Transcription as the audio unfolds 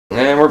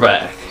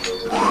back.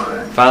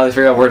 Finally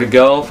figured out where to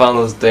go. Found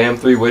those damn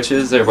 3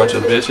 witches. They're a bunch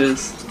of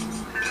bitches.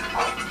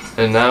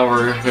 And now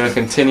we're gonna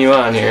continue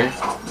on here.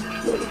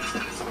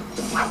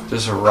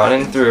 Just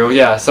running through.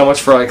 Yeah, so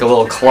much for like a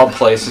little club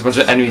place. There's a bunch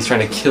of enemies trying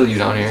to kill you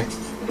down here.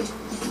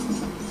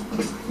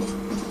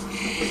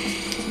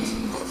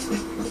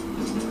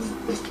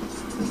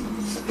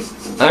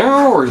 I don't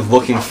know what we're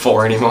looking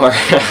for anymore.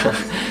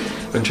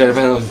 I've been trying to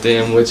find those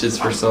damn witches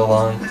for so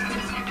long.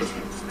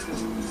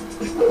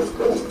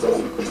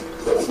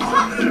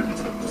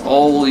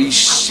 Holy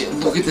shit,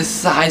 look at the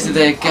size of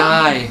that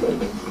guy.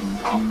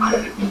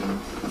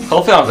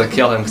 Hopefully I don't have to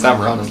kill him because I'm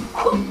running.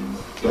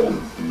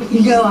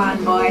 You go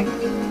on, boy.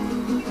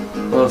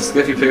 Well,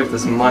 Skiffy, pick up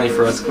this money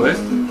for us quick.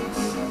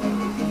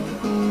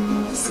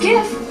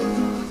 Skiff!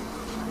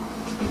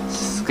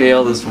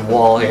 Scale this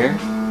wall here.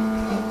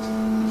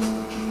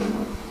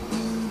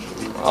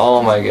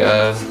 Oh my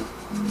god.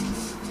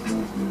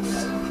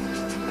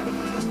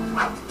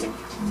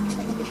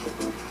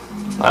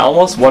 I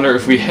almost wonder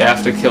if we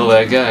have to kill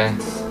that guy.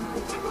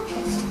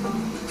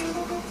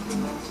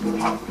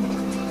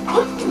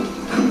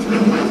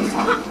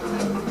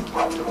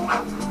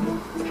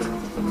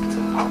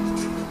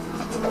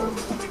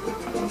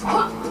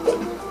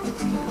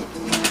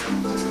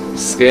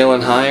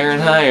 Scaling higher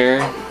and higher.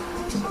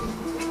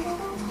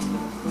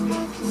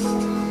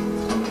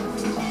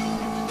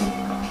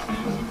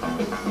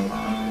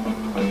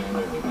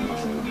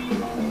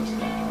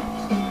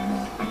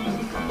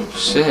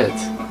 Shit.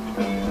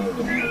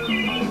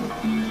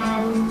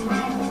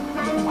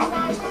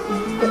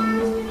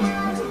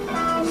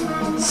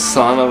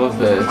 Son of a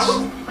bitch.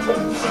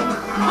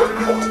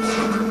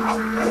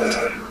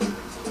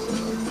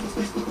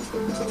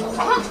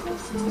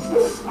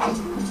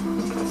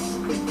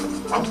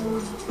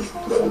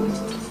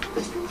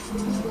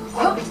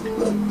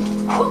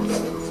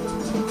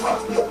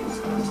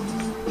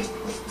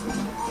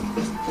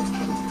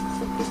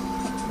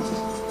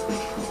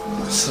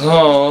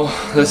 So,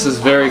 this is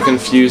very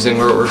confusing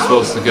where we're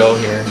supposed to go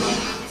here.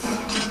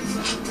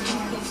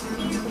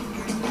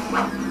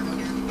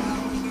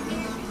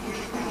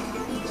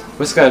 I'm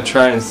just gonna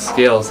try and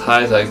scale as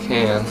high as I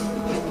can.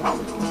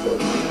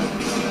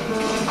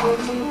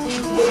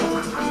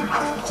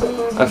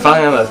 I'm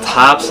finally on the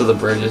tops of the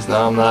bridges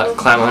now, I'm not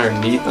climbing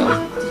underneath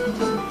them.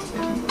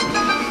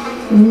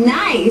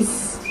 Nice!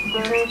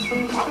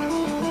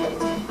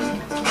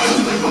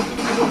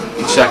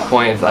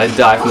 Checkpoint if I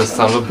die from this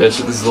son of a bitch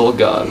with this little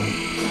gun.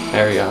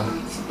 There we go.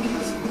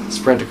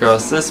 Sprint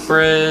across this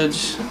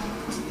bridge.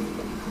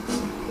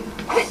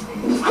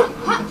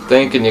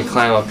 Thinking you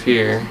climb up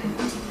here.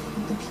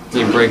 Can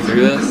you break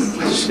through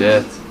this?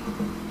 Shit.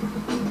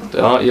 You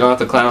don't have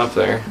to climb up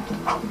there.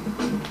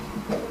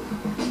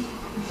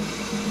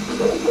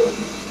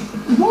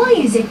 Why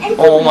is it?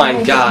 Oh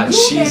my god,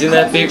 she's in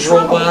that big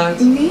robot?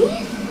 Me?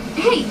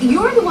 Hey,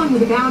 you're the one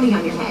with a bounty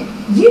on your head.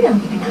 You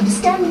don't even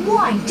understand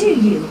why, do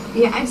you?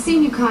 Yeah, I've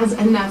seen you cause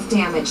enough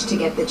damage to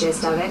get the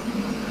gist of it.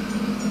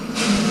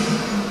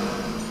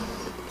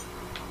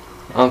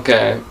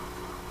 Okay.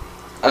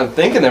 I'm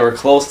thinking they were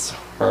close,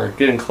 or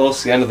getting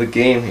close to the end of the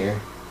game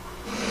here.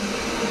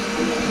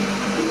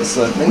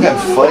 So I think I'm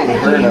fighting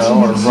her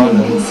now, or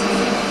running.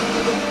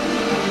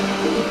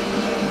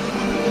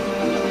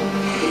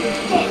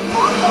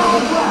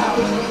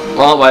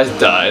 Oh, I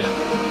died.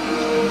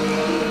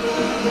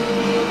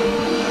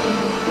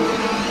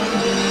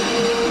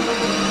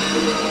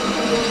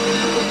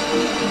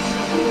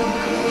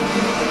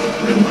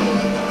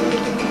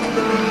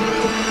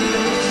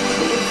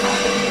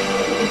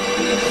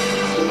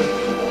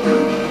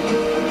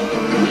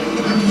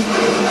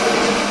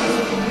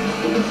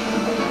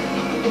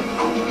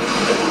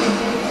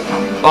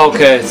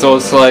 Okay, so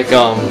it's like,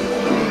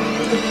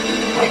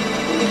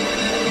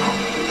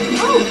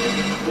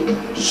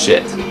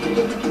 shit.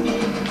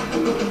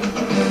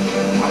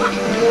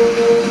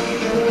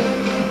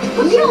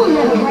 You'll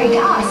never break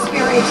our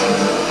spirit.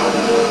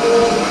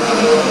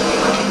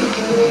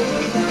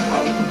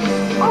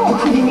 I'll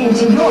put an end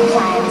to your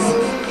plans.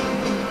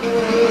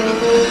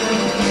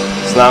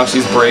 So now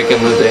she's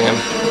breaking the damn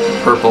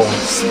purple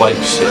spike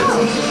shit.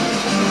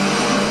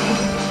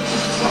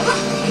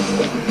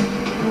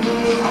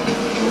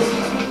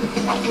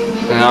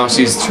 And now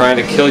she's trying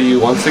to kill you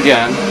once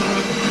again.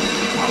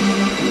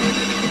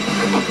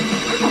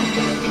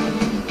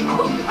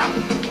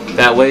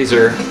 That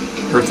laser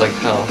hurts like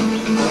hell.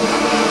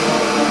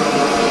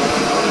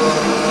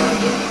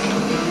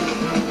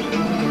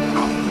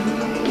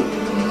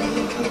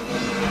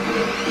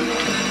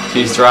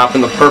 She's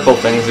dropping the purple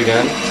things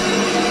again.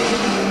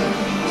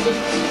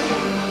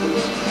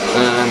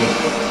 And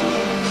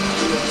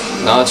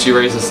now that she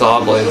raises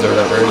saw blades or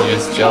whatever, you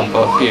just jump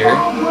up here.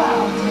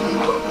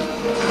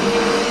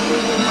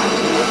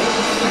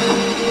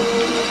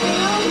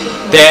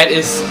 That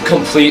is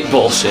complete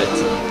bullshit.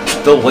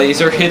 The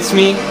laser hits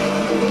me.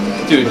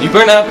 Dude, you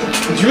better not.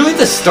 Would you really have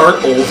to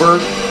start over?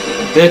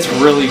 That's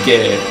really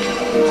gay.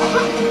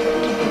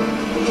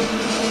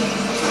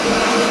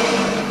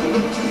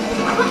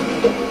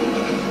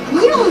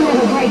 You'll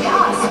never break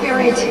our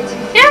spirit.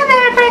 You'll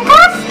never break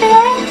our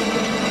spirit.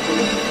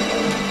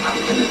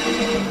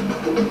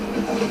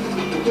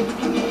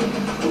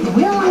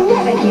 We'll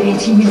never give in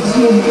to you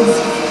humans.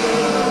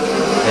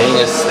 And you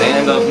just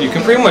stand up. You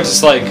can pretty much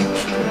just like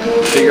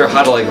figure out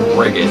how to like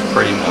rig it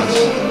pretty much.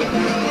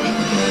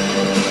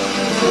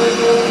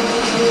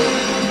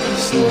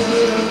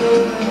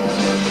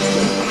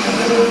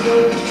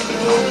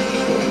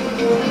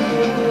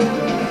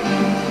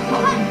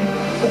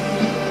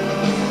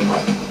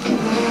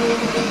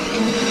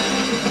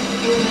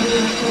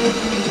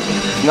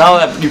 Now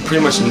that you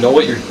pretty much know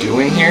what you're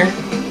doing here,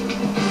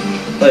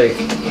 like,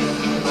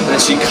 and then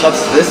she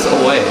cuts this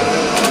away,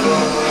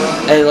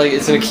 and like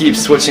it's gonna keep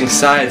switching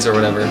sides or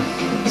whatever.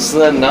 So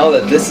then now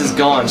that this is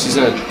gone, she's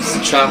gonna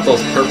chop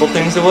those purple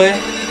things away,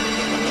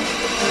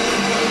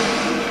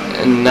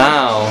 and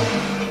now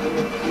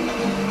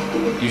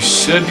you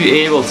should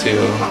be able to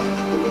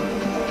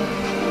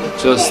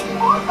just.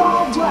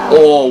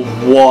 Oh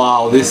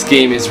wow, this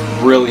game is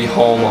really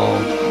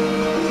homo.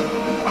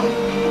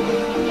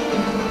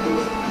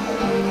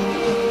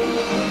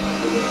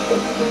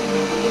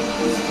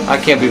 I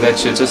can't believe that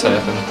shit just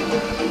happened.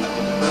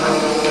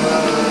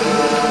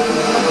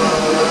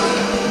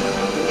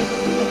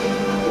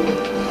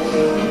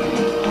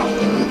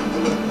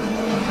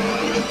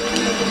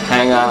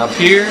 Hang on up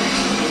here.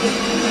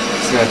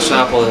 Just gonna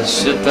chop all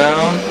this shit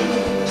down.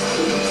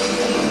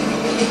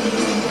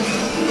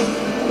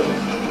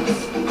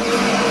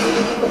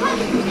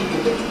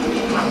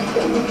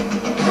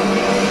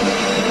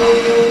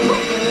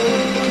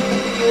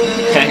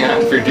 Hang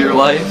on for dear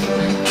life.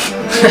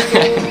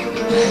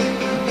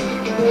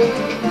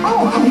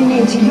 Oh, putting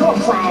into your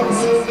plans.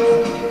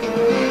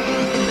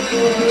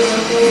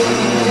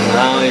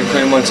 Now you're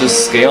pretty much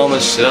just scaling the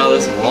shit out of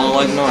this wall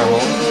like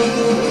normal.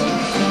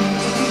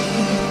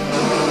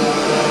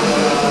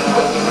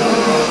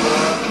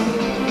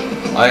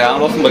 I don't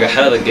know if I'm like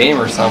ahead of the game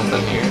or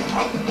something here.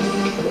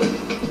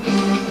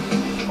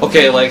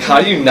 Okay, like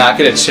how do you not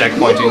get a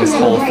checkpoint doing this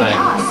whole thing?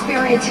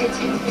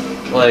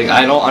 Like,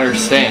 I don't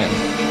understand.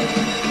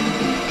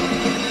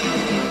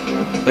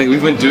 Like,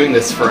 we've been doing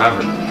this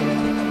forever.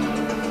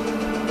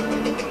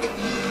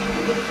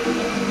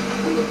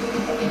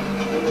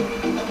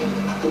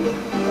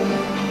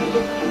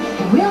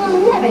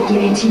 We'll never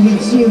give in to you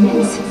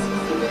humans.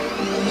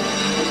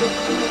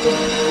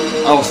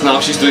 Oh, so now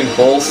she's doing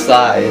both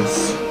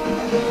sides.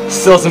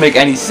 Still doesn't make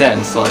any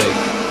sense, like...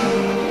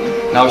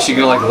 Now is she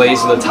gonna, like,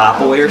 laser the top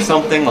away or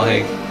something?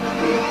 Like...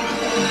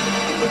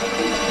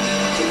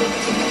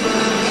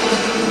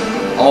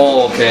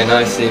 Oh, okay, now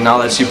I see. Now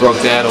that she broke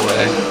that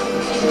away,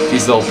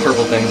 these little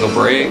purple things will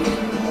break.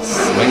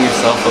 Swing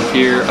yourself up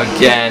here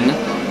again.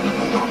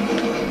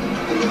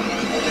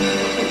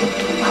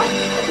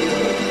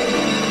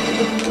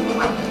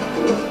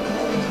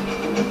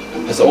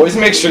 Just always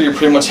make sure you're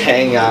pretty much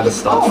hanging on to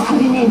stuff. Oh,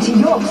 putting into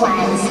your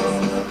plans.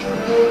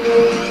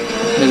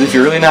 Because if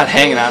you're really not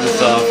hanging on to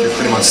stuff, you're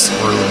pretty much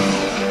screwed.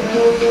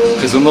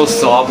 Because when those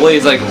saw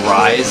blades like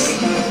rise,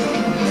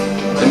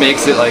 it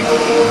makes it like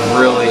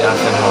really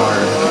effing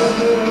hard.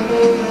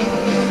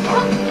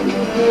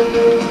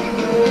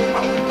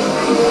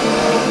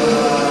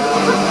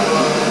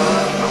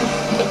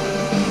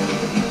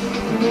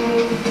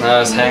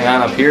 Now just hang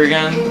on up here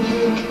again.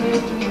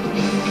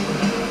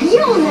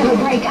 You'll never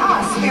break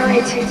our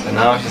spirit. And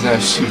now she's gonna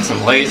shoot some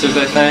lasers,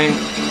 I think.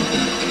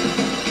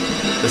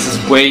 This is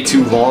way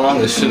too long.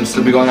 This shouldn't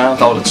still be going on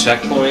without a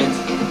checkpoint.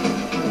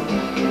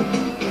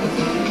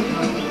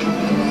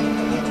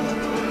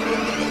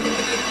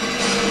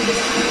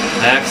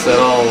 Axe it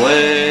all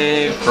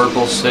away.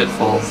 Purple shit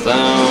falls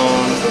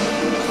down.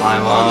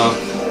 Climb up.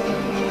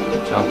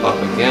 Jump up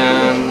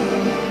again.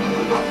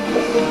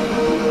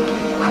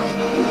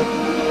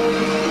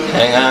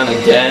 Hang on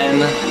again.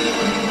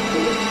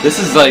 This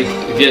is like,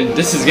 again,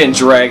 this is getting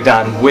dragged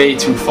on way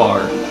too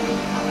far.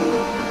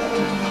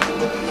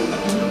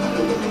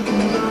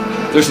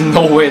 There's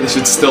no way this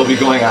should still be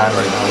going on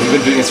right now. We've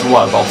been doing this for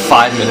what, about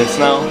 5 minutes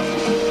now?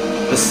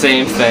 The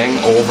same thing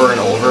over and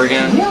over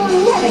again? We'll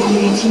never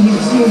give in to you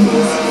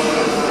humans.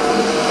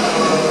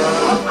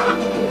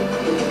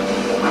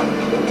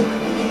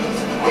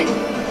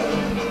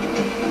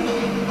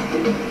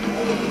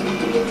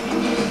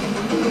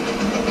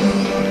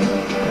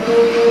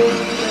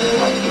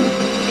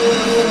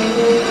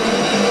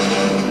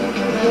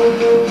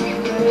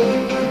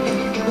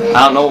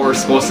 I don't know what we're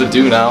supposed to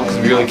do now, because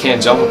we really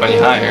can't jump up any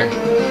higher.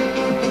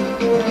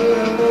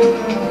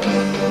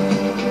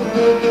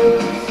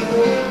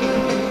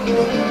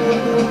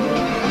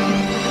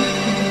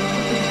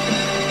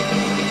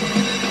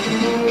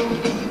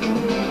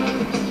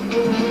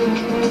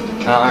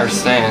 I don't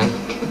understand.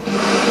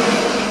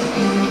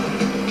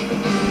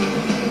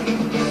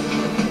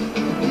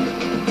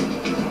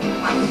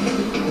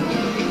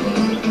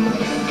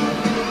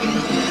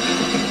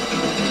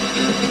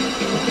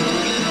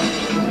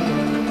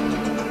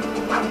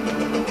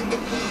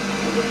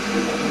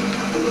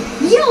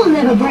 You'll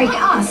never break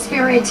our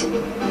spirit.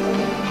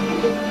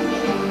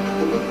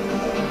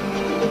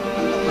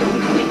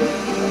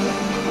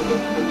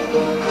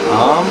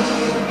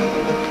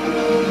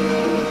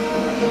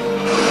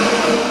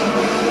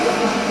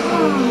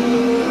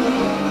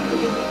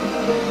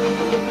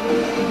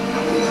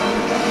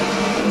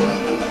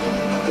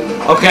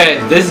 Okay,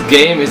 this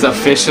game is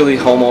officially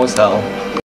homo as hell.